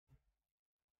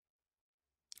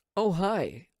Oh,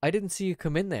 hi. I didn't see you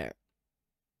come in there.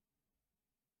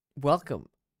 Welcome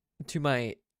to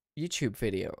my YouTube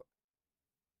video,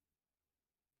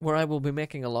 where I will be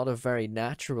making a lot of very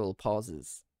natural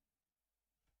pauses.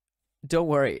 Don't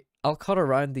worry, I'll cut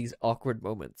around these awkward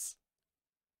moments.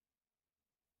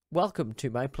 Welcome to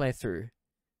my playthrough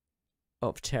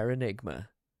of Terranigma.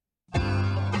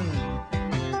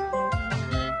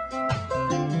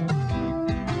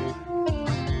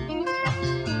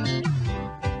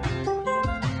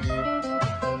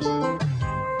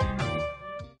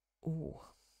 Ooh.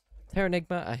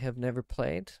 Terranigma I have never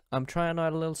played. I'm trying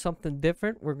out a little something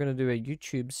different. We're going to do a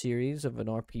YouTube series of an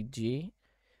RPG.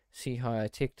 See how I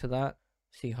take to that.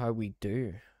 See how we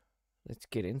do. Let's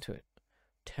get into it.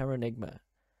 Terranigma.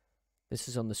 This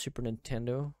is on the Super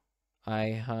Nintendo. I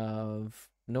have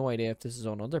no idea if this is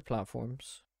on other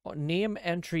platforms. Name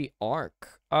entry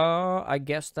arc. I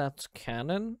guess that's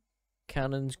canon.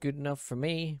 Canon's good enough for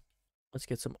me. Let's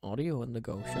get some audio on the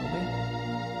go, shall we?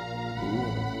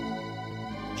 Ooh.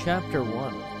 Chapter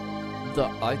 1. The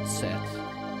Outset.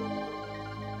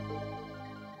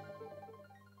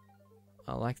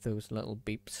 I like those little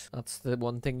beeps. That's the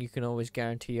one thing you can always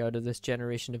guarantee out of this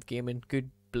generation of gaming.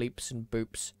 Good bleeps and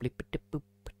boops. Bleep-a-dip-boop,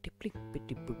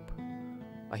 bleep-a-dip-boop.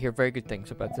 I hear very good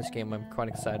things about this game. I'm quite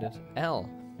excited. Elle,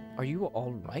 are you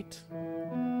alright?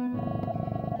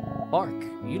 Ark,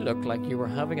 you look like you were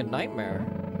having a nightmare.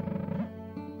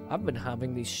 I've been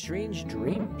having these strange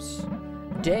dreams.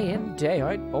 Day in, day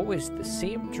out, always the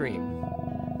same dream.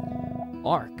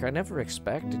 Ark, I never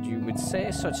expected you would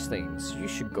say such things. You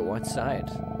should go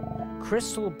outside.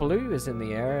 Crystal blue is in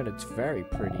the air and it's very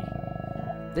pretty.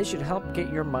 They should help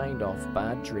get your mind off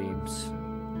bad dreams.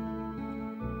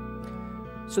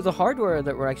 So the hardware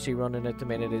that we're actually running at the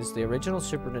minute is the original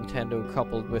Super Nintendo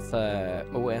coupled with a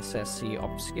ossc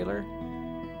upscaler.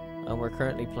 And we're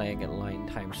currently playing at line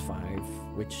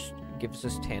 ×5, which gives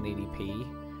us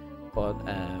 1080p. But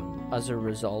as a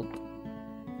result,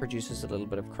 produces a little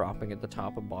bit of cropping at the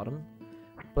top and bottom,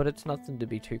 but it's nothing to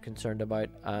be too concerned about.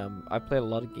 I play a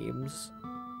lot of games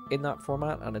in that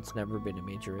format and it's never been a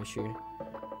major issue.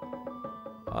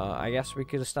 I guess we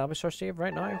could establish our save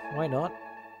right now. Why not?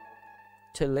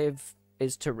 To live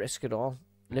is to risk it all.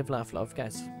 Live, laugh, love,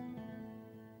 guys.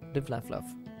 Live, laugh,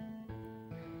 love.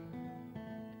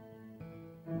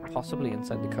 Possibly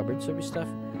inside the cupboard sort of stuff.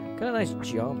 Got a nice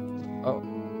jump. Oh,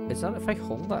 is that if I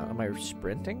hold that? Am I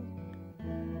sprinting?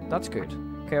 That's good.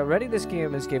 Okay, already this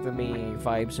game is giving me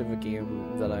vibes of a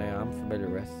game that I am familiar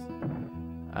with.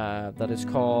 That is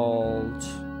called...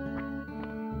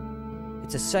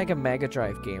 It's a Sega Mega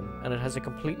Drive game, and it has a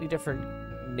completely different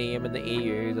name in the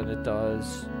EU than it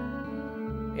does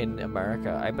in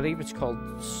America. I believe it's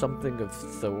called something of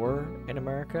Thor in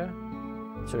America.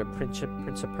 Sort of Prince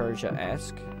of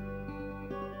Persia-esque.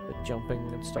 The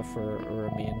jumping and stuff are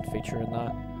a main feature in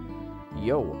that.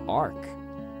 Yo, Ark.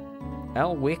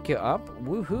 I'll wake you up.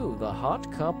 Woohoo, the hot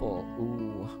couple.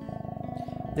 Ooh.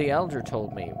 The elder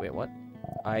told me. Wait, what?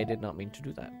 I did not mean to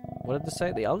do that. What did they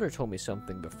say? The elder told me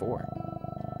something before.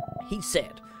 He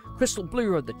said, crystal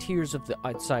blue are the tears of the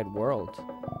outside world.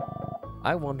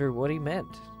 I wonder what he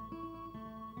meant.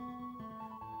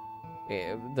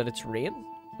 That it's rain?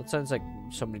 That sounds like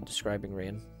somebody describing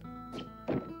rain.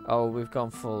 Oh, we've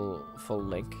gone full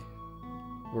link.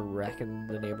 We're wrecking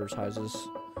the neighbors' houses.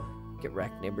 Get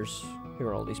wrecked, neighbors. Who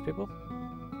are all these people?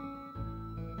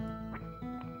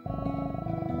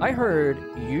 I heard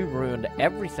you ruined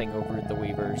everything over at the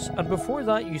Weavers, and before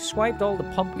that you swiped all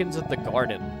the pumpkins at the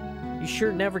garden. You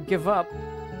sure never give up.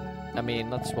 I mean,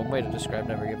 that's one way to describe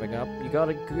never giving up. You got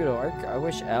a good arc. I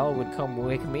wish Al would come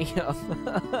wake me up.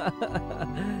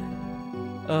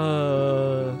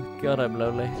 God, I'm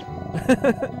lonely.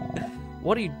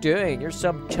 What are you doing? You're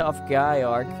some tough guy,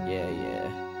 Ark. Yeah.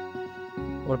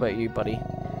 What about you, buddy?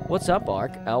 What's up,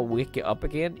 Ark? I'll wake you up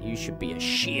again? You should be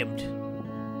ashamed.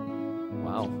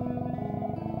 Wow.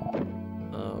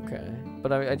 Okay.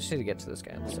 But I just need to get to this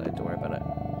guy on the side. Don't worry about it.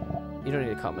 You don't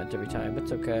need to comment every time.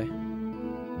 It's okay.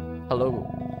 Hello.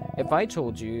 If I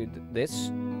told you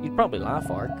this, you'd probably laugh,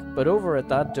 Ark. But over at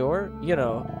that door, you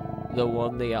know, the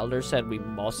one the elder said we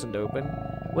mustn't open,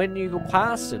 when you go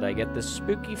past it, I get this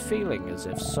spooky feeling as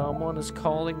if someone is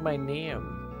calling my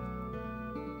name.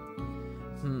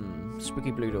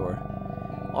 Spooky blue door.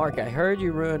 Ark, I heard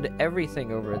you ruined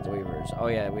everything over at the Weavers. Oh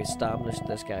yeah, we established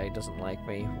this guy doesn't like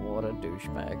me. What a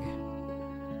douchebag.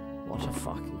 What a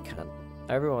fucking cunt.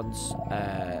 Everyone's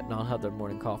not had their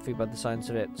morning coffee by the sounds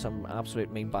of it. Some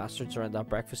absolute mean bastards around that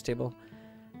breakfast table.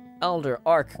 Elder,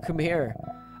 Ark, come here.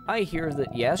 I hear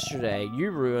that yesterday you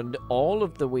ruined all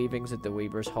of the weavings at the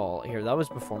Weaver's Hall. Here, that was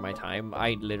before my time.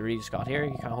 I literally just got here.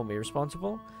 You can't hold me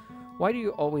responsible. Why do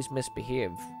you always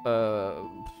misbehave?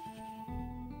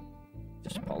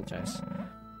 Just apologize.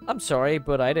 I'm sorry,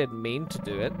 but I didn't mean to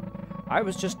do it. I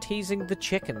was just teasing the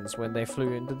chickens when they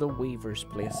flew into the Weaver's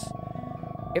place.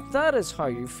 If that is how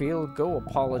you feel, go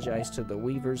apologize to the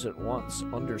Weavers at once.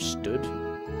 Understood?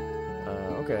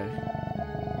 Okay.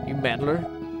 You meddler.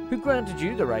 Who granted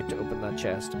you the right to open that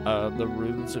chest? The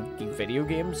rules of the video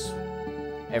games?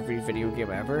 Every video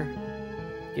game ever?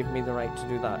 Give me the right to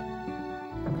do that.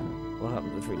 What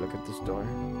happens if we look at this door?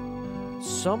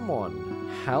 Someone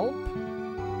help?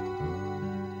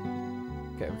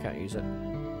 Okay, we can't use it.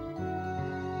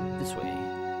 This way.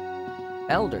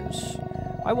 Elders.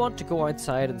 I want to go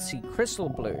outside and see crystal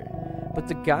blue, but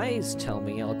the guys tell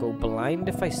me I'll go blind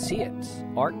if I see it.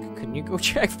 Ark, can you go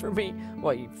check for me?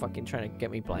 What, you fucking trying to get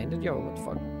me blinded? Yo, what the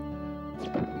fuck?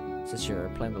 Is this your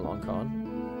playing the long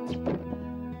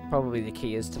con? Probably the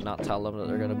key is to not tell them that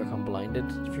they're going to become blinded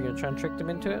if you're going to try and trick them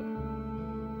into it.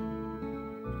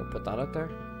 Go put that out there.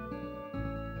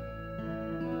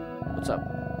 What's up?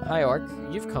 Hi, Ark.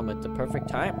 You've come at the perfect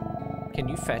time. Can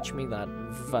you fetch me that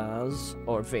vase,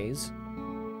 or vase,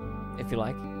 if you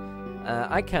like?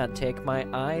 I can't take my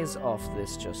eyes off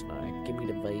this just now. Give me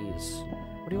the vase.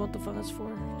 What do you want the vase for?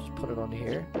 Just put it on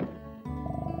here.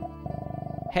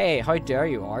 Hey, how dare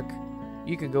you, Ark?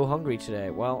 You can go hungry today.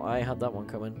 Well, I had that one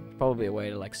coming. Probably a way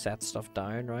to, like, set stuff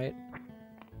down, right?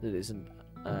 That isn't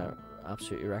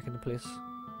absolutely wrecking the place.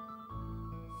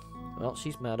 Well,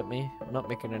 she's mad at me. I'm not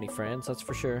making any friends, that's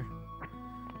for sure.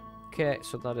 Okay,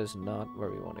 so that is not where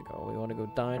we want to go. We want to go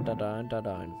down, down, down, down,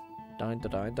 down. Down,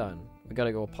 down, down, down. We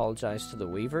gotta go apologize to the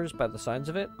Weavers by the sounds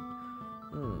of it.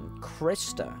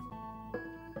 Krista.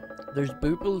 There's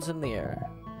boobles in the air.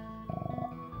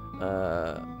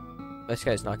 This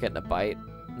guy's not getting a bite.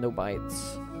 No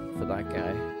bites for that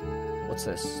guy. What's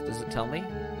this? Does it tell me?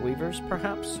 Weavers,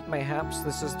 perhaps? Mayhaps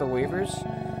this is the Weavers?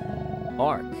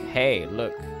 Ark, hey,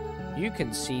 look. You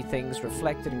can see things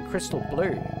reflected in crystal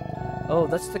blue. Oh,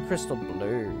 that's the crystal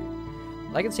blue.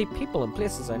 I can see people in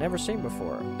places I've never seen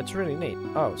before. It's really neat.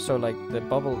 Oh, so like the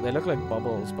bubble, they look like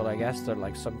bubbles, but I guess they're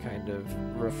like some kind of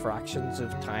refractions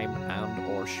of time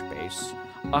and or space.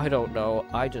 I don't know.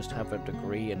 I just have a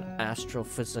degree in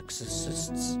astrophysics.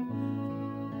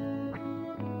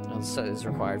 That is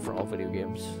required for all video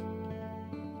games.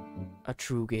 A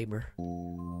true gamer.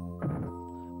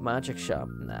 Magic shop?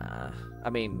 Nah. I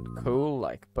mean, cool,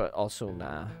 like, but also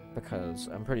nah. Because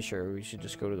I'm pretty sure we should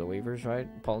just go to the Weavers, right?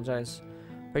 Apologize.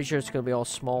 Pretty sure it's gonna be all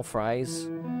small fries. I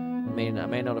mean, I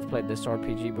may not have played this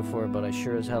RPG before, but I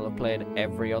sure as hell have played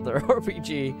every other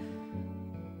RPG.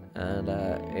 And,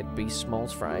 it'd be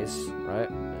smalls fries,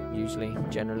 right? Usually,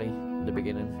 generally, in the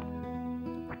beginning.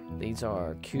 These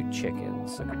are cute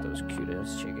chickens. Look at those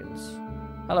cute-ass chickens.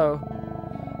 Hello.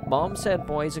 Mom said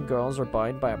boys and girls are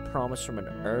bound by a promise from an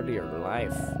earlier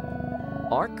life.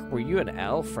 Ark, were you and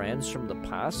Elle friends from the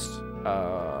past?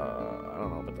 I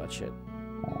don't know about that shit.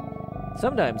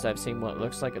 Sometimes I've seen what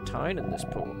looks like a town in this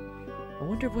pool. I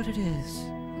wonder what it is.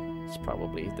 It's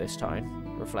probably this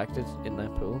town, reflected in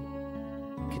that pool.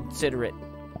 Consider it.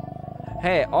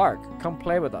 Hey, Ark, come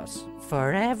play with us.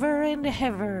 Forever and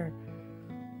ever.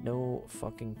 No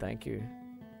fucking thank you.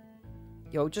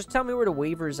 Yo, just tell me where the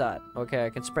Weaver's at. Okay, I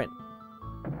can sprint.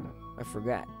 I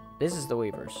forgot. This is the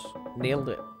Weavers. Nailed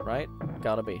it, right?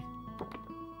 Gotta be.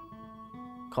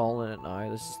 Calling it now.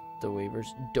 This is the Weavers.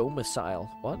 Domicile.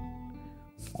 What?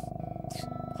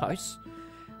 House?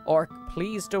 Ark,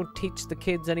 please don't teach the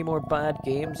kids any more bad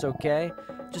games, okay?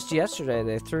 Just yesterday,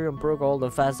 they threw and broke all the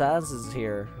vases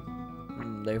here.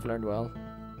 They've learned well.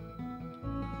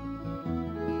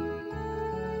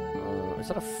 Is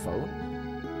that a phone?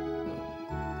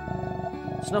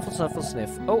 Snuffle, snuffle, sniff.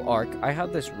 Oh, Ark, I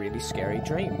had this really scary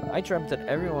dream. I dreamt that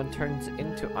everyone turns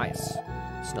into ice.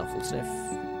 Snuffle, sniff.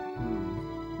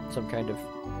 Some kind of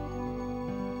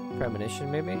premonition,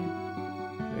 maybe?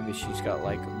 Maybe she's got,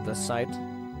 like, the sight.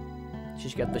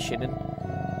 She's got the shit in.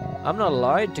 I'm not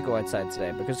allowed to go outside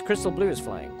today because Crystal Blue is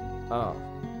flying. Oh.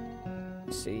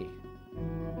 I see.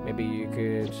 Maybe you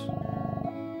could...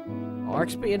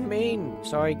 Ark's being mean.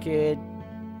 Sorry, kid.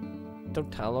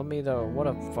 Don't tell on me, though. What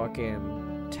a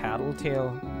fucking...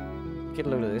 tattletale. Get a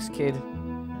load of this kid.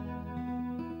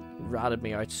 He ratted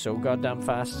me out so goddamn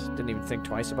fast. Didn't even think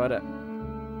twice about it.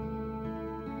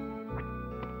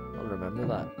 I'll remember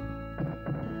that.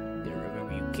 Gonna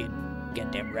remember you, kid.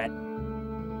 Get them rat.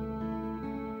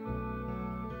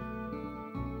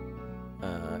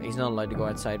 He's not allowed to go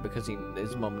outside because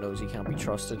his mum knows he can't be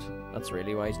trusted. That's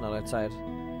really why he's not outside.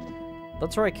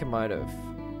 That's where I came out of.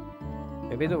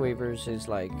 Maybe the Weavers is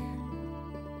like...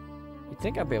 You'd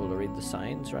think I'd be able to read the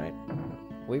signs, right?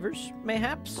 Weavers?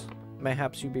 Mayhaps?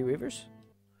 Mayhaps you be Weavers?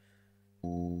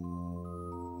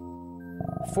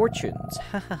 Fortunes.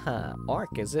 Hahaha.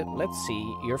 Ark, is it? Let's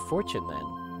see your fortune then.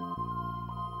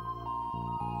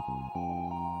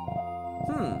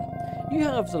 You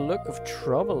have the look of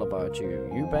trouble about you.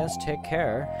 You best take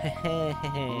care.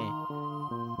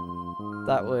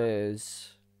 That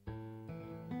was...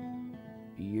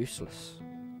 useless.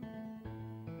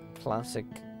 Classic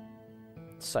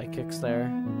psychics there.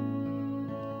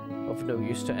 Of no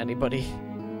use to anybody.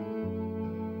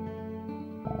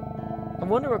 I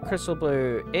wonder what crystal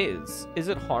blue is. Is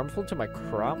it harmful to my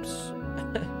crops?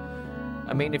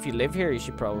 I mean, if you live here, you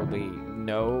should probably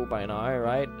know by now,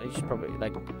 right? You should probably,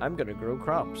 like, I'm gonna grow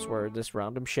crops where this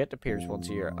random shit appears once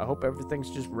a year. I hope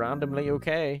everything's just randomly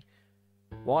okay.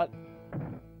 What?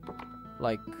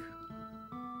 Like...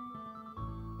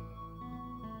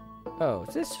 Oh,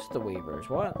 is this just the Weavers?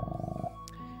 What?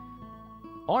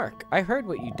 Ark, I heard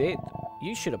what you did.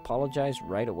 You should apologize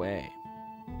right away.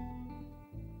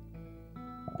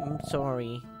 I'm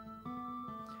sorry.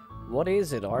 What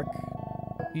is it, Ark?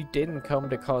 You didn't come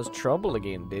to cause trouble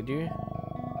again, did you?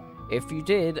 If you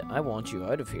did, I want you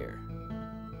out of here.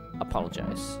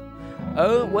 Apologize.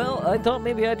 Oh, well, I thought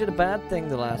maybe I did a bad thing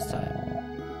the last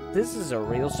time. This is a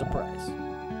real surprise.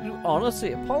 You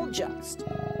honestly apologized.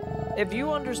 If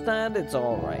you understand, it's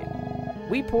alright.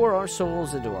 We pour our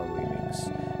souls into our weavings.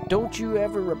 Don't you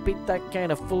ever repeat that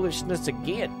kind of foolishness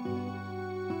again.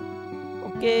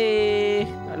 Okay,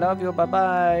 I love you,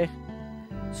 bye-bye.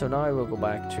 So now we'll go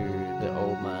back to the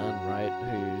old man, right,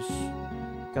 who's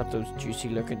got those juicy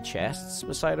looking chests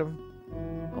beside him.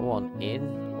 I want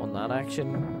in on that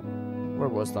action. Where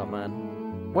was that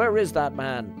man? Where is that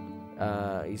man?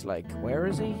 He's like, where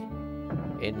is he?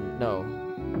 No.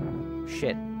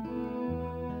 Shit.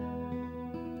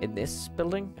 In this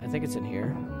building? I think it's in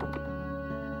here.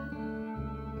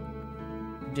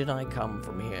 Did I come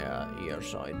from here?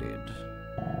 Yes, I did.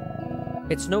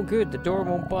 It's no good, the door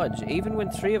won't budge. Even when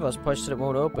 3 of us pushed it, it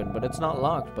won't open, but it's not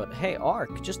locked. But hey,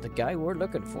 Ark, just the guy we're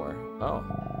looking for. Oh.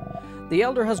 The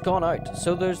Elder has gone out,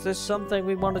 so there's this something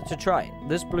we wanted to try.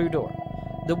 This blue door.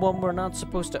 The one we're not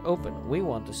supposed to open. We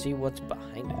want to see what's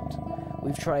behind it.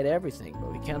 We've tried everything,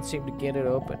 but we can't seem to get it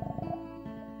open.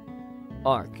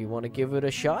 Ark, you want to give it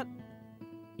a shot?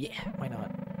 Yeah, why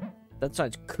not? That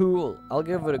sounds cool. I'll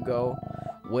give it a go.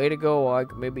 Way to go,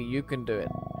 Ark. Maybe you can do it.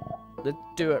 Let's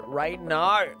do it right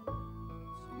now.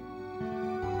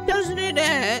 Doesn't it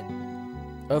hurt?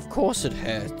 Of course it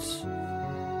hurts.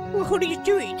 Well, what are you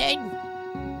doing then?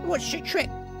 What's your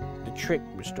trick? The trick,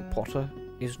 Mr. Potter,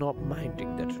 is not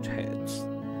minding that it hurts.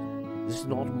 It's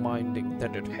not minding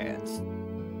that it hurts.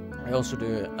 I also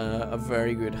do a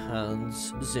very good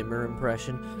Hans Zimmer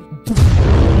impression.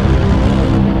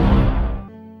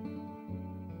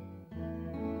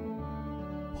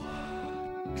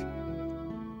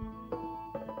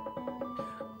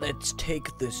 Let's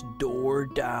take this door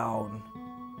down.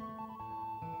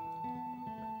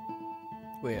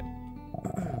 Wait.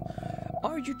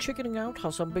 Are you chickening out how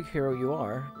some big hero you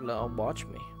are? Now watch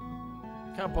me.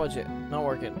 Can't budge it. Not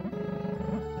working.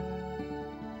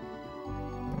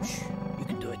 Shh. You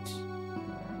can do it.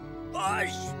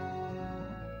 Push!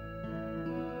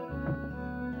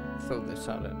 Throw this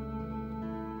at it.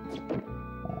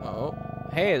 Oh.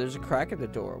 Hey, there's a crack in the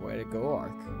door. Way to go,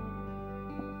 Ark.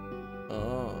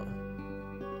 Oh.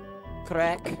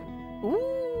 Crack.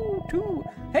 Ooh, 2.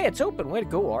 Hey, it's open. Way to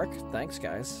go, Ark. Thanks,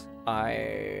 guys.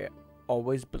 I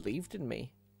always believed in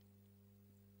me.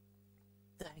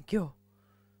 Thank you.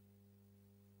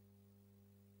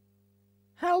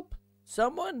 Help!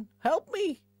 Someone, help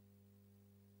me!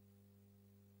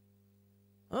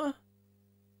 Huh?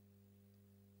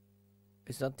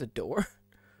 Is that the door?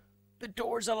 The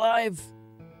door's alive!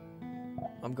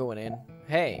 I'm going in.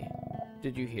 Hey,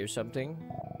 did you hear something?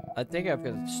 I think I've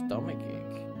got a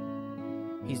stomachache.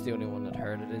 He's the only one that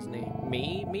heard it, isn't he?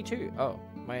 Me? Me too. Oh,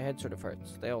 my head sort of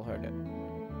hurts. They all heard it.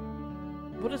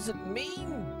 What does it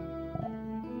mean?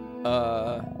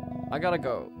 I gotta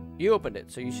go. You opened it,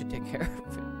 so you should take care of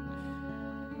it.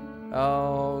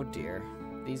 Oh dear.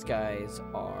 These guys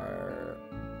are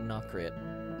not great.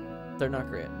 They're not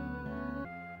great.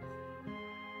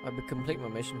 I've been completing my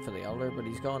mission for the Elder, but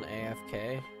he's gone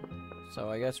AFK. So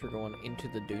I guess we're going into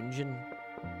the dungeon.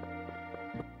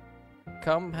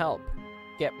 Come help.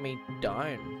 Get me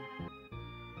down.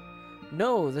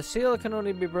 No, the seal can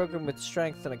only be broken with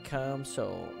strength and a calm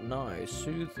soul. Now,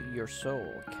 soothe your soul.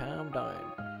 Calm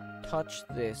down. Touch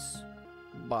this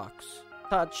box.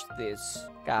 Touch this.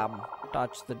 Calm.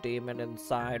 That's the demon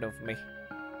inside of me.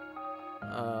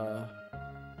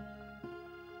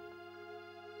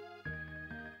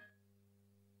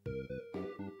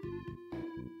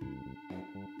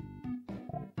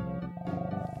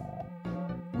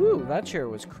 Woo, that chair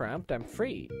was cramped. I'm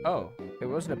free. Oh, it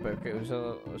wasn't a book. It was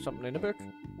something in a book.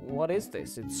 What is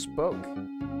this? It spoke.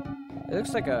 It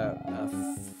looks like a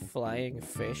flying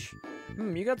fish.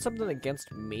 You got something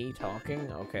against me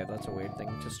talking? Okay, that's a weird thing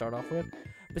to start off with.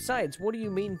 Besides, what do you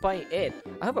mean by it?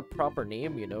 I have a proper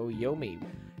name, you know, Yomi.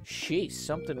 Sheesh,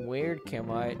 something weird came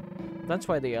out. That's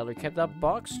why the elder kept that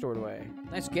box stored away.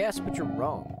 Nice guess, but you're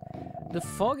wrong. The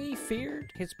Foggy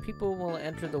feared his people will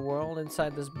enter the world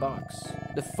inside this box.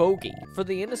 The Foggy. For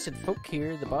the innocent folk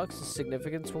here, the box's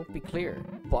significance won't be clear.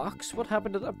 Box? What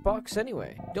happened to that box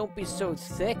anyway? Don't be so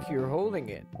thick, you're holding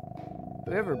it.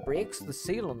 Whoever breaks the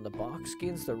seal on the box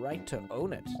gains the right to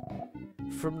own it.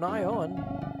 From now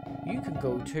on, you can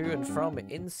go to and from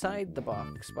inside the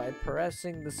box by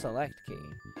pressing the select key.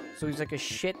 So he's like a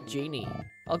shit genie.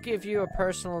 I'll give you a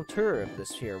personal tour of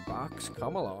this here box.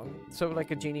 Come along. So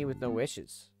like a genie with no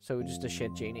wishes. So just a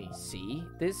shit genie. See?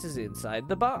 This is inside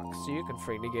the box, so you can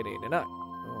freely get in and out.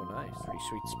 Oh, nice. Pretty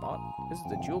sweet spot. This is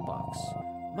the jewel box.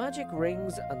 Magic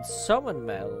rings and summon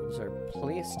medals are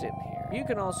placed in here. You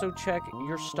can also check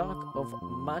your stock of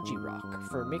Magirock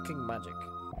for making magic.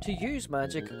 To use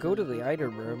magic, go to the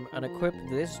item room and equip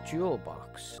this jewel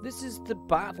box. This is the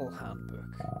battle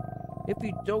handbook. If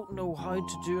you don't know how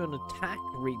to do an attack,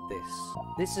 read this.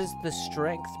 This is the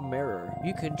strength mirror.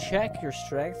 You can check your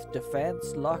strength,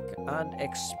 defense, luck, and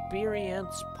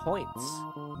experience points.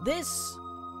 This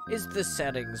is the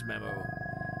settings memo.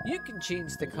 You can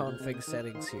change the config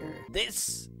settings here.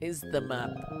 This is the map.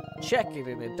 Check it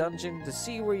in a dungeon to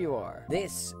see where you are.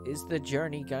 This is the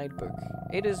journey guidebook.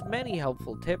 It has many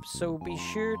helpful tips, so be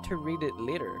sure to read it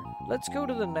later. Let's go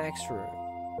to the next room.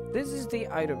 This is the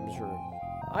items room.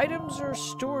 Items are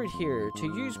stored here. To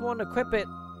use one, equip it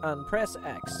and press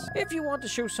X. If you want to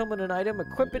show someone an item,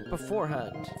 equip it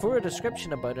beforehand. For a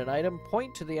description about an item,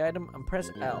 point to the item and press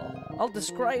L. I'll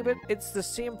describe it. It's the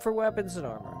same for weapons and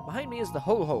armor. Behind me is the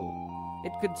whole hole.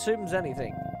 It consumes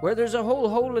anything. Where there's a whole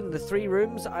hole in the 3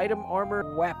 rooms, item,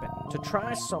 armor, weapon. To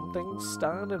try something,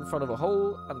 stand in front of a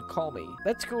hole and call me.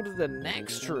 Let's go to the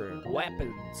next room.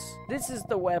 Weapons. This is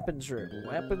the weapons room.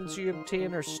 Weapons you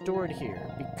obtain are stored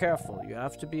here. Be careful, you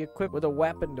have to be equipped with a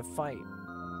weapon to fight.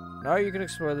 Now you can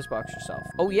explore this box yourself.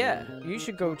 Oh yeah, you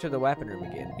should go to the weapon room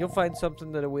again. You'll find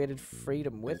something that awaited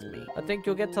freedom with me. I think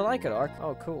you'll get to like it, Ark.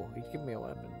 Oh cool, you give me a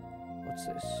weapon. What's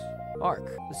this?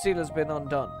 Ark, the seal has been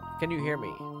undone. Can you hear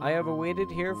me? I have awaited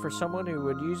here for someone who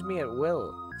would use me at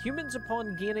will. Humans,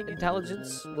 upon gaining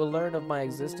intelligence, will learn of my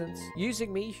existence.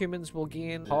 Using me, humans will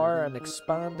gain power and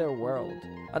expand their world.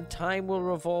 And time will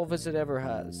revolve as it ever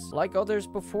has. Like others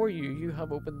before you, you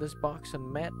have opened this box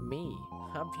and met me.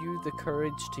 Have you the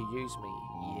courage to use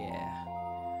me? Yeah.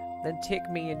 Then take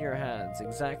me in your hands,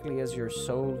 exactly as your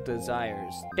soul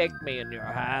desires. Take me in your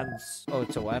hands. Oh,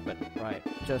 it's a weapon, right.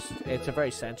 It's a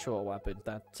very sensual weapon.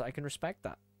 I can respect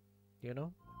that, you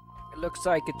know? It looks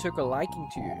like it took a liking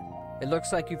to you. It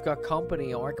looks like you've got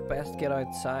company, Ark. Best get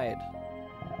outside.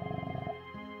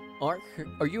 Ark,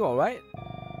 are you alright?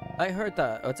 I heard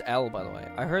that. Oh, it's L, by the way.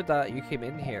 I heard that you came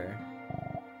in here.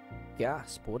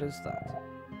 Gasp, what is that?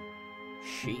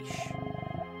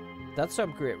 Sheesh. That's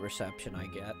some great reception I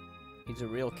get. He's a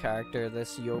real character,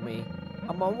 this Yomi.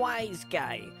 I'm a wise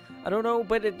guy. I don't know,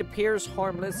 but it appears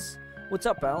harmless. What's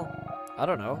up, Al? I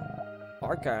don't know.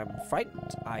 Ark, I'm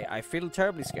frightened. I feel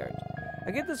terribly scared.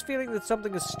 I get this feeling that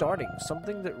something is starting.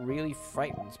 Something that really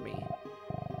frightens me.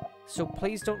 So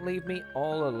please don't leave me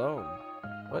all alone.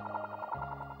 What?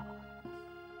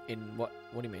 In what?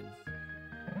 What do you mean?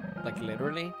 Like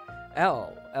literally?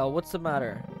 Al, what's the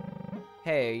matter?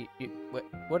 Hey,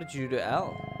 what did you do to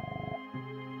Al?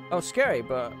 Oh, scary,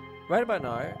 but right about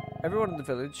now, everyone in the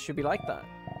village should be like that.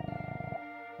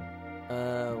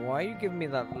 Why are you giving me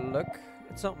that look?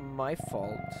 It's not my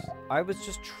fault. I was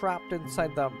just trapped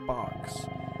inside that box.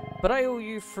 But I owe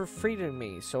you for freeing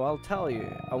me, so I'll tell you.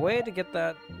 A way to get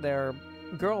that there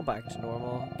girl back to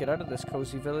normal, get out of this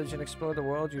cozy village and explore the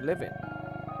world you live in.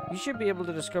 You should be able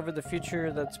to discover the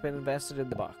future that's been invested in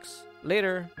the box.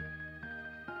 Later.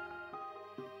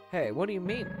 Hey, what do you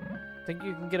mean? Think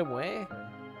you can get away?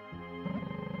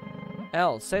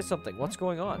 El, say something. What's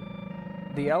going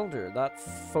on? The elder, that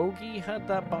fogey, had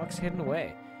that box hidden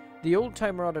away. The old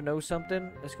timer ought to know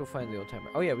something. Let's go find the old timer.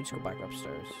 Oh yeah, we just go back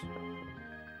upstairs.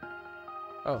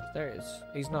 Oh, there he is.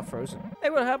 He's not frozen. Hey,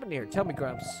 what happened here? Tell me,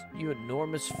 Gramps. You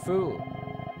enormous fool.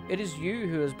 It is you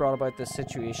who has brought about this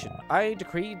situation. I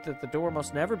decreed that the door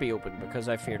must never be opened because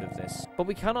I feared of this. But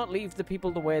we cannot leave the people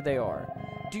the way they are.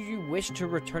 Do you wish to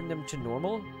return them to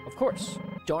normal? Of course.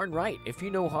 Darn right. If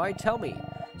you know how, tell me.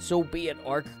 So be it,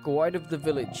 Ark. Go out of the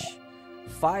village.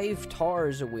 5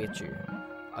 towers await you.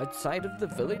 Outside of the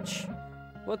village?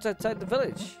 What's outside the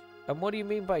village? And what do you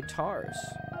mean by towers?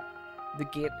 The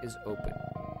gate is open.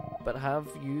 But have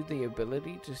you the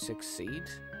ability to succeed?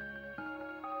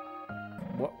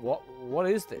 What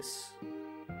is this?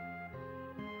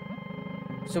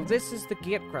 So this is the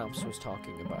gate Gramps was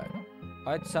talking about.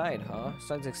 Outside, huh?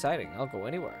 Sounds exciting. I'll go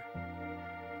anywhere.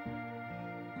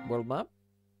 World map?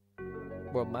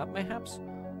 World map, mayhaps?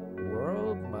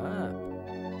 World map.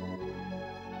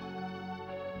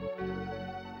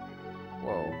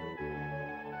 Whoa.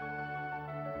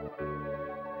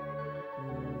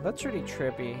 That's really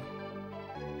trippy.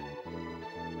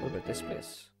 What about this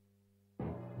place?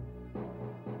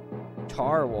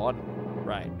 Tower 1.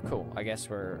 Right, cool. I guess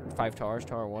we're 5 towers,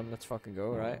 Tower 1. Let's fucking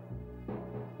go, right?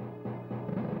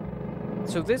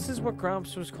 So this is what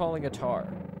Gramps was calling a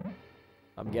tower.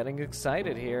 I'm getting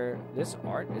excited here. This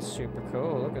art is super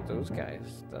cool. Look at those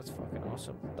guys. That's fucking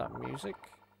awesome. That music.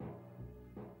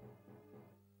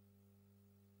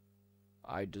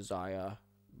 I desire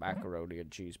macaroni and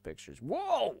cheese pictures.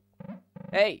 Whoa!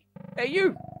 Hey! Hey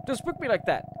you! Don't spook me like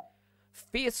that!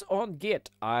 Face on gate.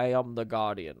 I am the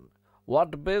guardian.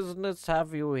 What business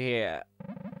have you here?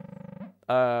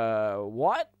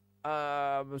 What?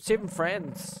 Saving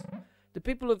friends. The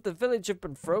people of the village have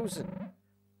been frozen.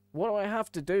 What do I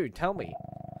have to do? Tell me.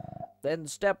 Then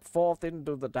step forth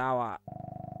into the tower.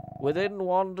 Within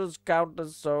wanders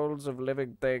countless souls of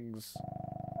living things.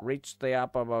 Reach the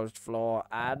uppermost floor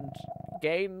and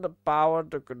gain the power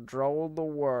to control the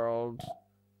world.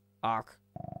 Ark,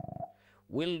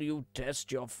 will you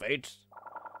test your fate?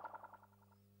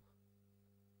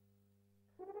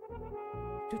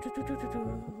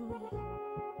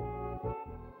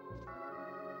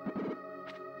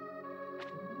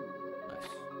 Nice.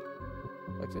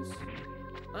 Like this.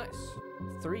 Nice.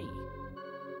 3.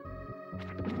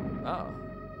 Oh.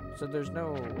 So there's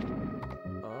no...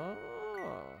 Oh.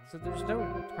 So there's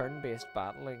no turn-based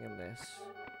battling in this.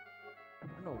 I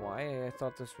don't know why I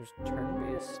thought this was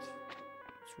turn-based.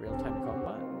 It's real-time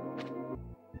combat.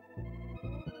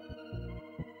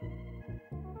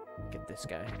 Get this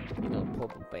guy. You little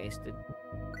purple bastard.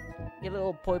 You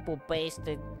little purple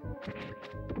bastard.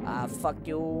 Ah, fuck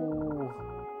you.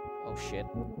 Oh shit.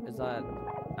 Is that...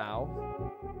 Ow.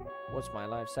 What's my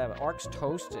life? 7. Ark's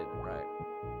toasted. Right.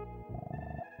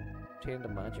 Obtain the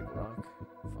magic rock.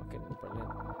 Fucking brilliant.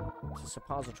 It's a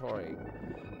suppository.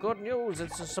 Good news,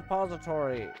 it's a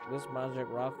suppository. This magic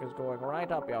rock is going right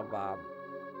up your bum.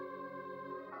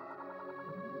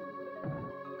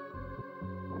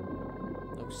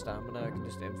 No stamina, I can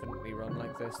just infinitely run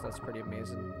like this. That's pretty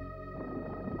amazing.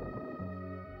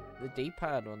 The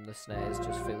D-pad on the SNES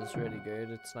just feels really good.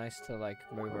 It's nice to like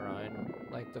move around.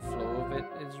 Like the flow of it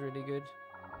is really good.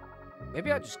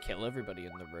 Maybe I just kill everybody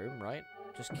in the room, right?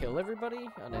 Just kill everybody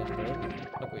and then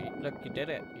boom. Look, you did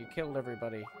it. You killed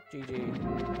everybody. GG.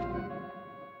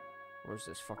 Where's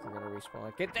this fucker gonna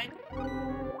respawn? Get dead!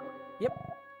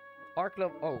 Yep. Arc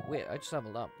level. Oh, wait, I just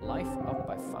leveled up. Life up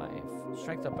by 5.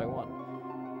 Strength up by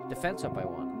 1. Defense up by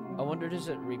 1. I wonder, does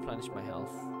it replenish my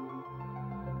health?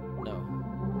 No.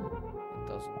 It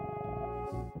doesn't.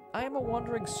 I am a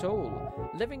wandering soul.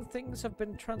 Living things have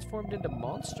been transformed into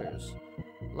monsters.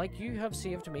 Like you have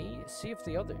saved me, save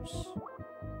the others.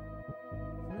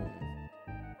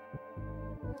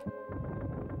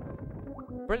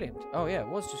 Brilliant. Oh yeah, it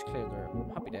was just clearing the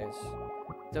room. Happy days.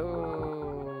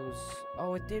 Those...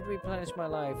 Oh, it did replenish my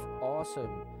life.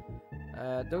 Awesome.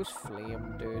 Those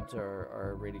flame dudes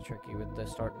are really tricky with the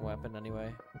starting weapon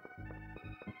anyway.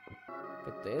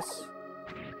 But this...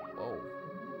 Whoa.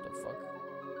 What the fuck?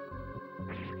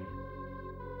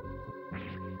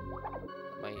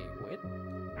 Am I... Wait?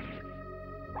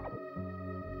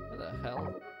 What the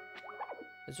hell?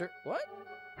 Is there... What?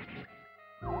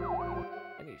 I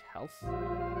need health.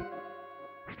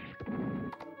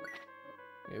 Can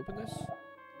you open this?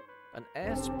 An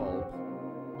S bulb.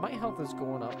 My health is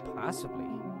going up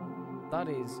passively. That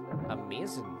is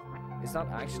amazing. Is that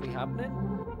actually happening?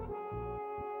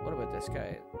 What about this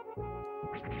guy?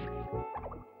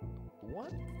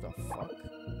 What the fuck?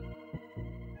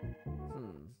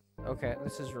 Okay,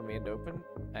 this has remained open.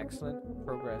 Excellent.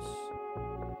 Progress.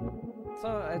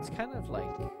 So it's kind of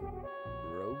like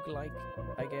roguelike,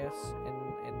 I guess,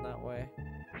 in that way.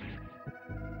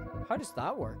 How does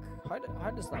that work?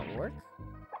 How does that work?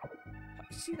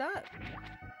 See that?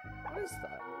 What is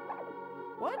that?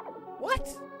 What? What?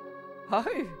 How?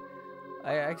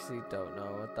 I actually don't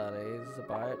know what that is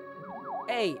about.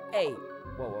 Hey, hey!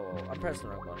 Whoa, whoa, whoa. I'm pressing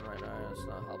the wrong button right now. It's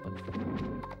not helping.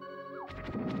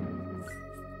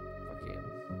 Fucking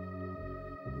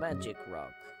magic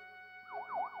rock.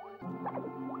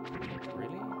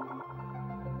 Really?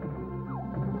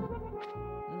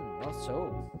 Not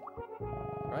so.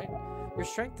 Right? Your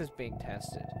strength is being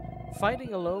tested.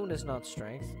 Fighting alone is not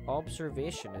strength.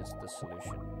 Observation is the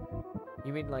solution.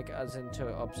 You mean like as in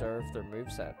to observe their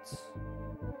movesets?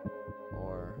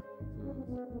 Or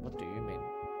what do you mean?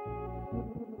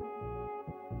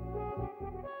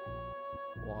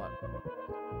 What?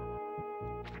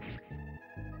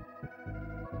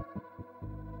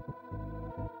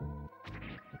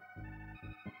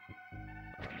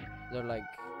 They're like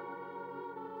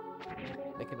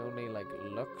they can only like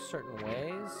look certain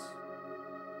ways.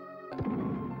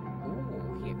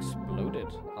 Ooh, he exploded.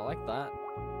 I like that.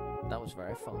 That was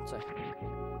very fancy.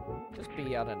 Just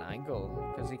be at an angle,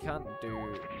 because he can't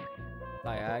do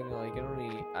diagonal. He can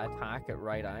only attack at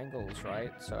right angles,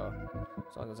 right? So,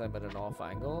 as long as I'm at an off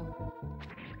angle,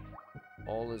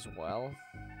 all is well.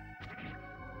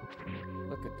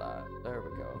 Look at that. There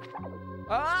we go.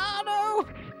 Ah, no!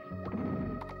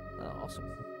 Oh,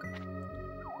 awesome.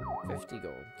 50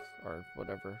 gold, or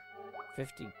whatever.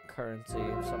 50 currency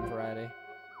of some variety.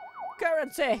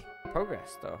 Currency!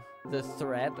 Progress, though. The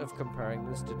threat of comparing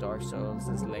this to Dark Souls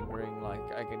is lingering, like,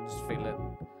 I can just feel it,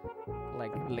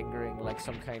 like, lingering like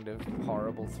some kind of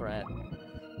horrible threat.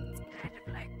 It's kind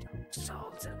of like Dark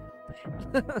Souls a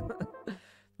little bit.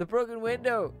 The broken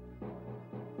window!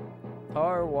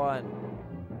 Tower 1.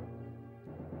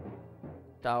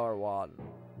 Tower 1.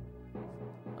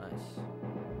 Nice.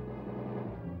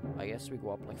 I guess we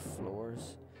go up like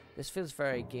floors. This feels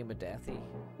very Game of Deathy.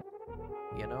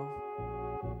 You know?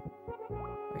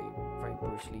 Very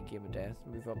Bruce Lee Game of Death.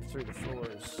 Move up through the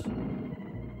floors.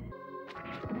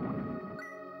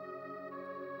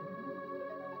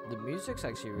 The music's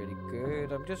actually really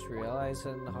good. I'm just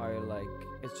realizing how, like,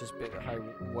 it's just been, how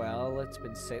well it's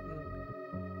been sitting.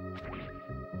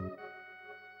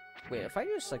 Wait, if I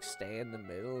just, like, stay in the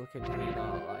middle, can he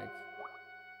not, like...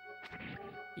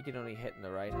 He can only hit in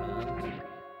the right hand.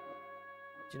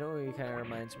 Do you know who he kind of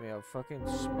reminds me of? Fucking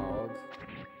Smog.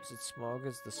 Is it Smog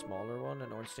is the smaller one?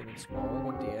 And Ornstein and Smog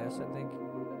on DS, I think.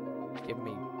 Give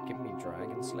me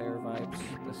Dragon Slayer vibes,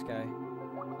 this guy.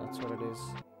 That's what it is.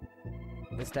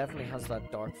 This definitely has that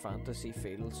dark fantasy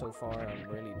feel so far. I'm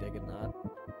really digging that.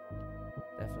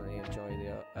 Definitely enjoy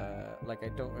the, like, I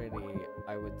don't really,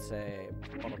 I would say,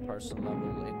 on a personal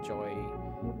level, enjoy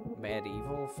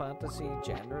medieval fantasy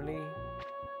generally.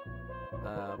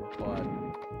 But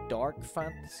dark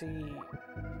fantasy,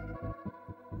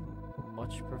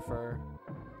 much prefer.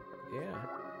 Yeah.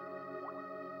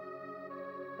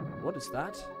 What is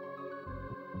that?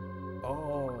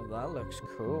 Oh, that looks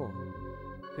cool.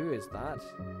 Who is that?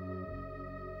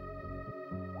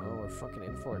 Oh, we're fucking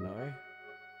in for it now.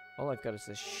 All I've got is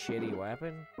this shitty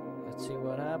weapon. Let's see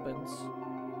what happens.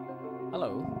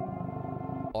 Hello.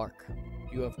 Ark,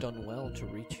 you have done well to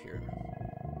reach here.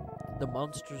 The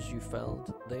monsters you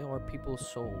felled, they are people's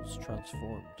souls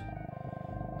transformed.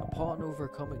 Upon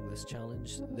overcoming this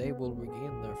challenge, they will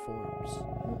regain their forms.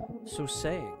 So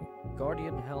saying,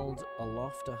 Guardian held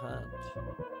aloft a hand.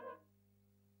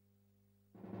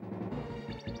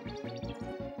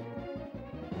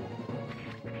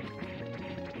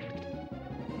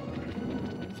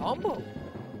 Combo!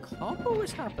 Combo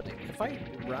is happening. If I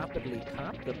rapidly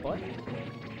tap the button,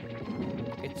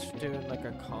 it's doing like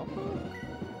a combo.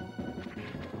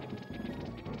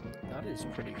 That is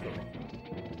pretty cool.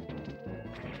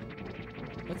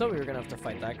 I thought we were gonna have to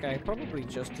fight that guy, probably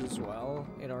just as well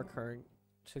in our current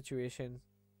situation.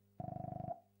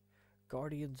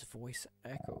 Guardian's voice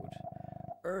echoed.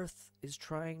 Earth is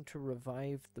trying to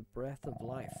revive the breath of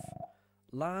life.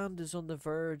 Land is on the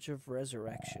verge of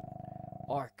resurrection.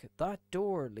 Ark, that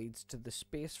door leads to the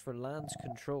space for land's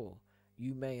control.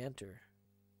 You may enter.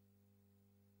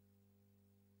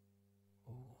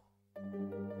 Oh.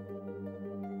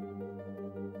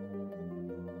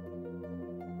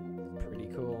 Pretty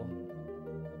cool.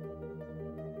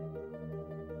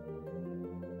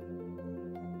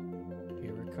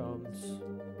 Here it comes.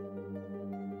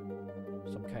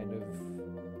 Some kind of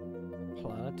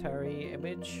planetary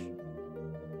image.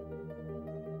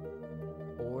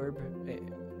 Orb,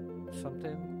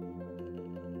 something.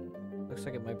 Looks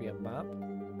like it might be a map.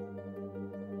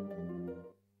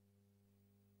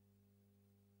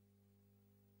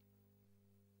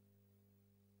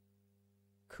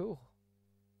 Cool.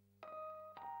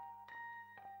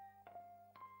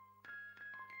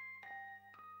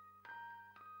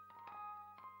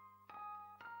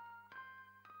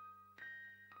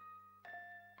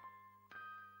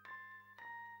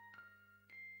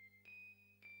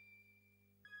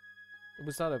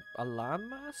 Was that a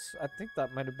landmass? I think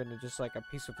that might have been just like a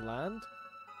piece of land.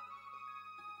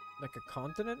 Like a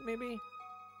continent, maybe?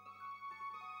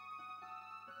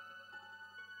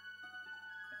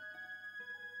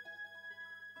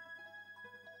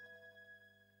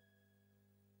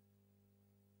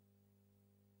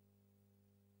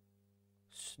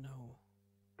 Snow.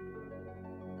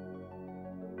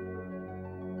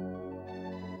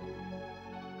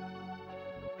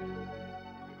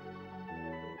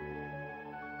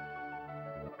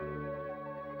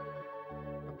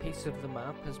 A piece of the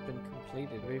map has been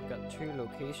completed. We've got 2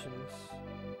 locations.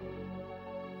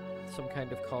 Some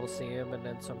kind of Colosseum and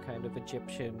then some kind of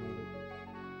Egyptian.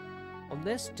 On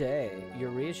this day,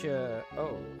 Eurasia...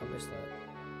 Oh, I missed that.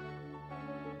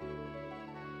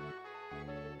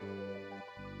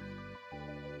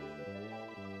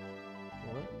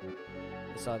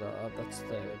 Is that that's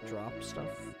the drop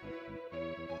stuff?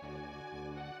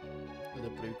 With the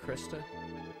blue Krista.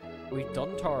 We've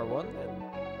done Tower 1 then.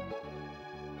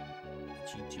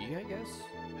 GG, I guess.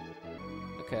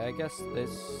 Okay, I guess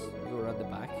this, go around the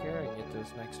back here and get to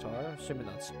this next tower. Assuming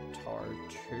that's Tower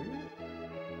 2.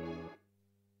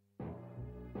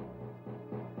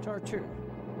 Tower 2.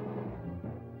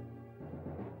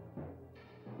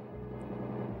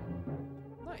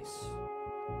 Nice.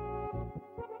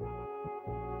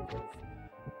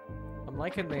 I'm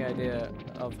liking the idea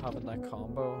of having that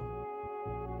combo.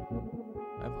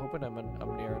 I'm hoping I'm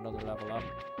near another level up.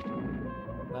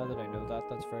 Now that I know that,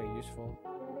 that's very useful.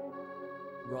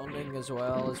 Running as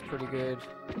well is pretty good.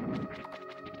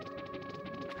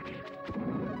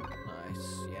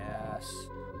 Nice, yes.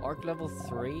 Arc level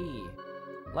 3.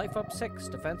 Life up 6,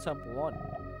 defense up 1.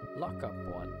 Lock up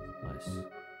 1. Nice.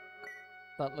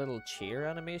 That little cheer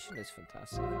animation is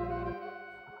fantastic.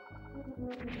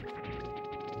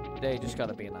 They just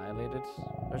gotta be annihilated.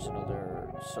 There's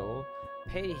another soul.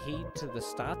 Pay heed to the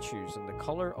statues and the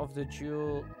color of the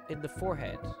jewel in the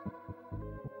forehead.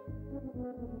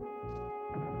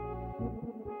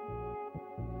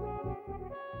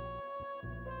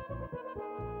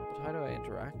 But how do I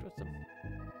interact with them?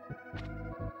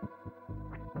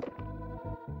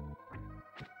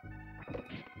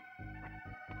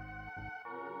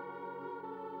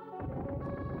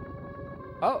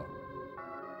 Oh!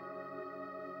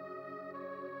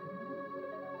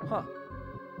 Huh.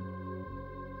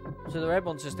 So the red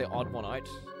one's just the odd one out.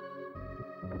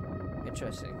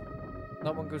 Interesting.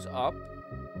 That one goes up.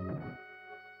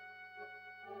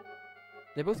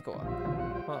 They both go up.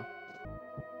 Huh.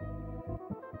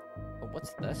 Oh,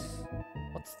 what's this?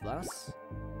 What's this?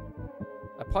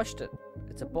 I pushed it.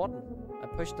 It's a button. I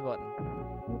pushed the button.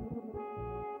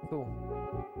 Cool.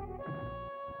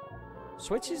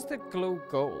 Switches that glow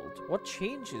gold. What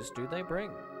changes do they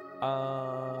bring?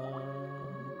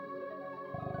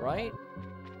 Right?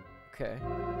 Okay.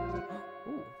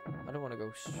 Ooh, I don't want to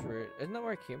go straight. Isn't that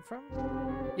where I came from?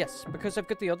 Yes, because I've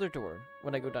got the other door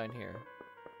when I go down here.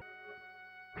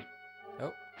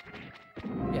 Oh.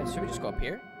 Yeah, so we just go up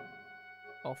here.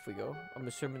 Off we go. I'm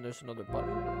assuming there's another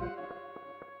button.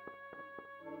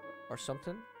 Or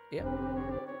something. Yeah.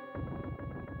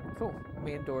 Cool.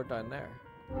 Main door down there.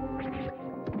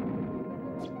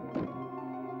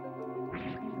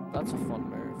 That's a fun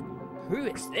move. Who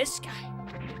is this guy?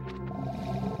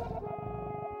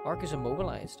 Arc is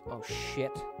immobilized. Oh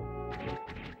shit.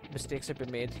 Mistakes have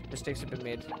been made. Mistakes have been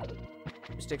made.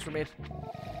 Mistakes were made.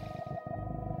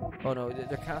 Oh no,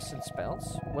 they're casting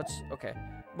spells? What's... okay.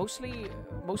 Mostly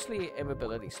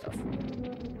immobility stuff.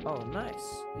 Oh,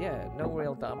 nice. Yeah, no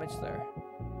real damage there.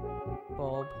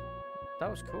 Bob.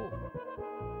 That was cool.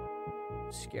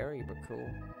 Scary, but cool.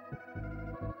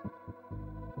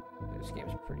 This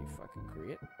game's pretty fucking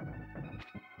great.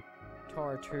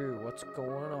 Tower 2, what's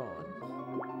going on?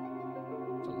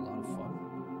 It's a lot of fun.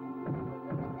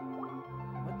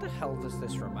 What the hell does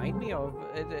this remind me of?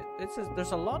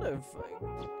 There's a lot of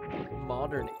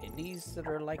modern indies that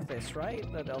are like this, right?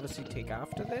 That obviously take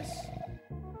after this.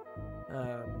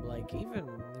 Like even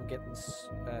getting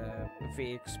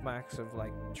VX Max of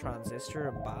like Transistor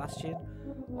and Bastion.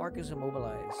 Arc is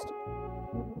immobilized.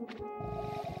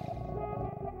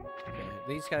 Okay,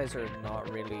 these guys are not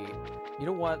really... You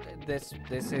know what? This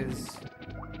is...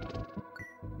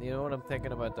 You know what I'm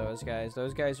thinking about those guys?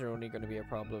 Those guys are only going to be a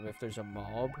problem if there's a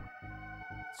mob.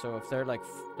 So if they're like...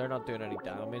 They're not doing any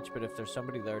damage, but if there's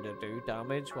somebody there to do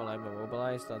damage while I'm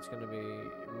immobilized, that's going to be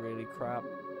really crap.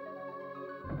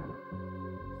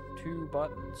 2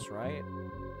 buttons, right?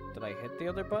 Did I hit the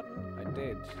other button? I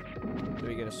did. Do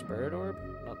we get a spirit orb?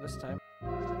 Not this time.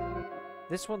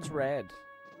 This one's red.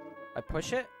 I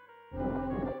push it?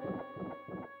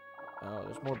 Oh,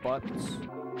 there's more buttons.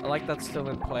 I like that's still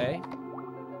in play.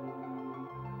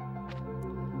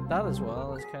 That as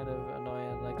well is kind of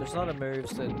annoying. Like, there's a lot of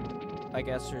moves that I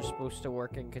guess are supposed to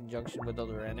work in conjunction with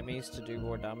other enemies to do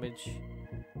more damage.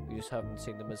 We just haven't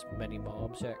seen them as many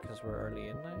mobs yet because we're early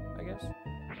in now, I guess.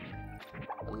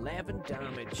 11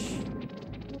 damage.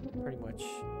 Pretty much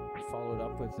followed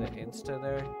up with the insta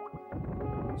there.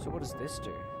 So what does this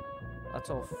do? That's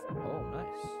all. Oh,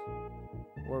 nice.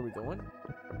 Where are we going?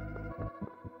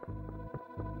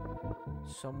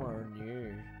 Somewhere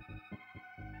new.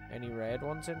 Any red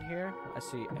ones in here? I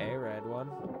see a red one.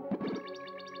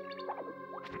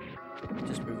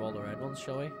 Just move all the red ones,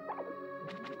 shall we?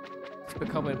 It's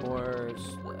becoming more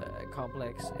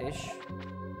complex-ish.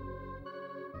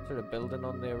 Sort of building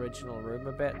on the original room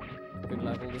a bit. Good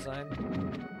level design.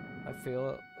 I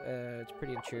feel it's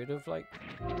pretty intuitive, like.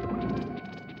 You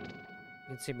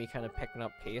can see me kind of picking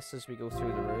up pace as we go through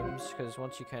the rooms, because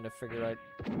once you kind of figure out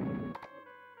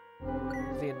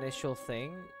the initial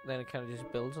thing, then it kind of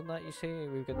just builds on that. You see,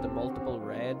 we've got the multiple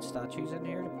red statues in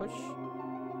here to push.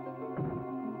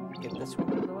 Get this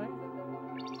one out of the way.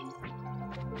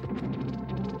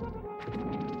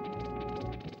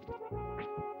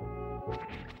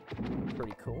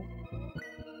 Pretty cool.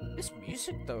 This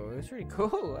music though is really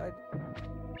cool. I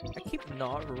keep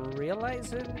not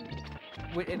realizing,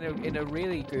 in a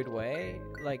really good way,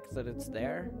 like that it's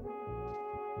there.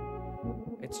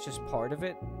 It's just part of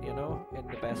it, you know, in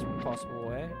the best possible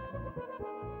way.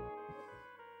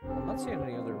 I'm not seeing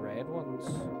any other red ones.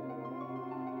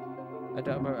 I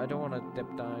don't want to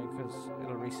dip down because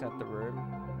it'll reset the room.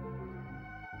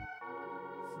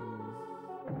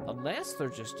 Unless they're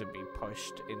just to be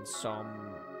pushed in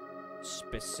some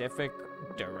specific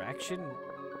direction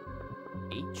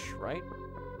each, right?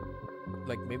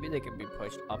 Like maybe they can be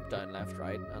pushed up, down, left,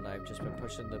 right, and I've just been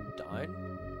pushing them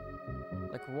down.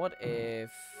 Like what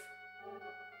if...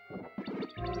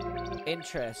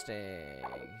 Interesting.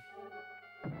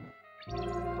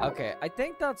 Okay, I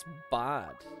think that's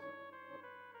bad.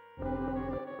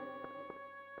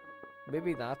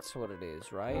 Maybe that's what it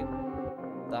is, right?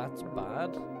 That's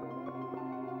bad.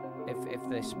 If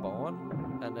they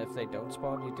spawn, and if they don't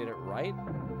spawn, you did it right.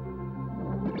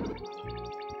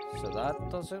 So that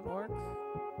doesn't work.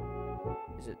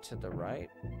 Is it to the right?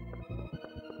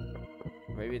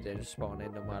 Maybe they just spawn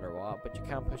in no matter what, but you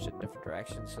can't push it in different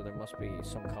directions, so there must be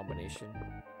some combination.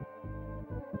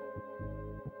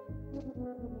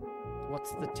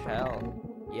 What's the tell?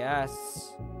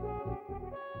 Yes!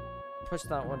 Push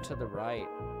that one to the right.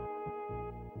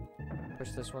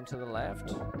 Push this one to the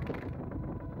left.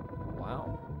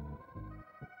 Wow.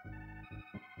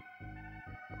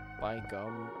 By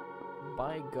gum.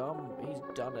 By gum, he's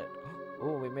done it.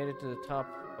 Oh, we made it to the top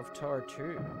of Tower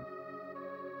 2.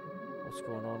 What's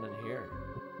going on in here?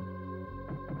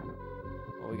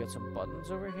 Oh, we got some buttons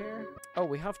over here. Oh,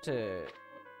 we have to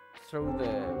throw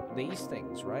these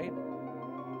things, right?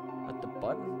 At the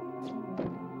button.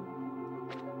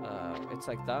 It's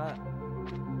like that.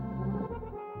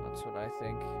 That's what I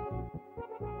think.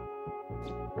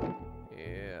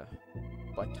 Yeah.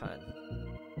 Button.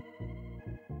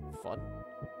 Fun.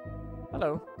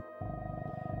 Hello.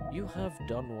 You have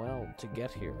done well to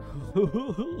get here.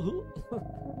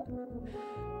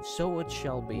 So it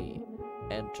shall be.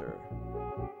 Enter.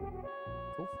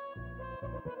 Cool.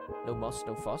 No muss,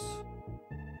 no fuss.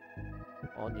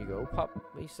 On you go, pup,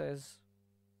 he says.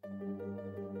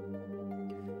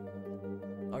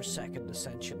 Our second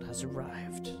ascension has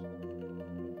arrived.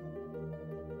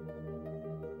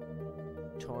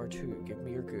 Tower 2, give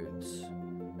me your goods.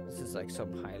 This is like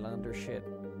some Highlander shit.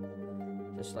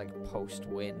 Just like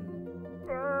post-win.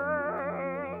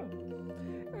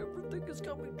 Everything is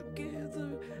coming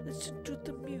together. Listen to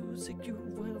the music. You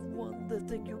have won the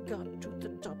thing. You got to the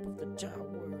top of the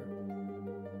tower.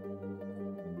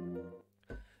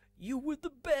 You were the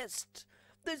best.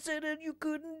 They said that you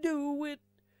couldn't do it.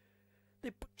 They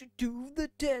put you to the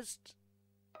test.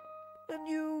 And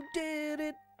you did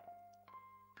it.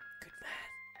 Good man.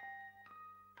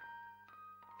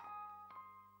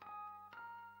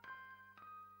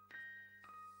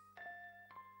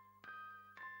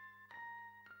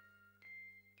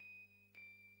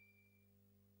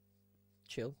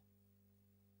 Chill.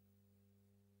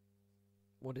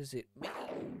 What does it mean?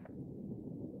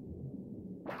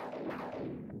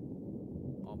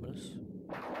 Ominous.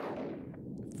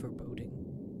 Foreboding.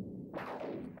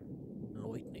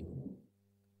 Lightning.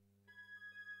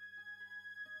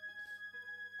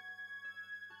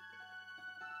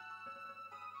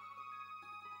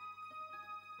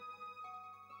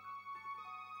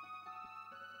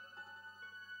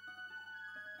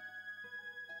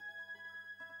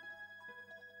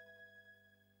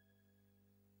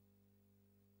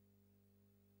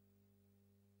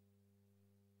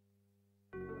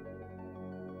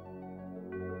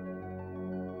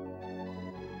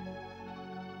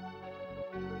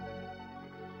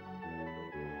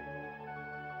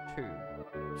 2.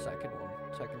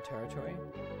 Second territory.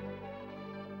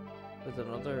 With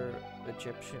another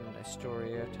Egyptian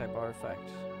Historia type artifact.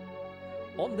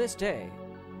 On this day,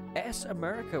 S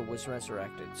America was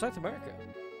resurrected. South America.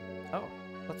 Oh,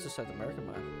 that's the South American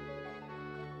map.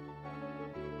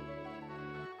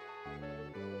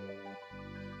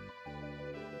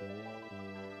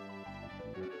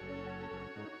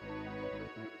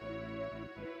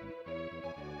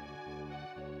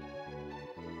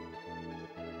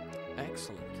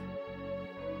 Excellent.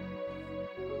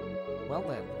 Well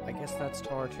then, I guess that's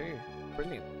Tower 2.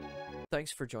 Brilliant.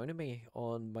 Thanks for joining me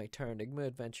on my Terranigma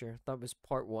adventure. That was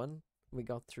part 1. We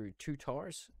got through 2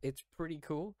 towers. It's pretty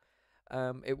cool.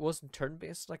 It wasn't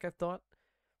turn-based like I thought,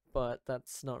 but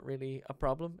that's not really a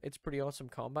problem. It's pretty awesome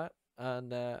combat,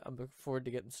 and I'm looking forward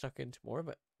to getting stuck into more of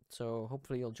it. So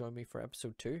hopefully you'll join me for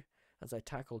episode 2 as I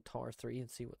tackle Tower 3 and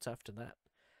see what's after that.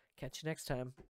 Catch you next time.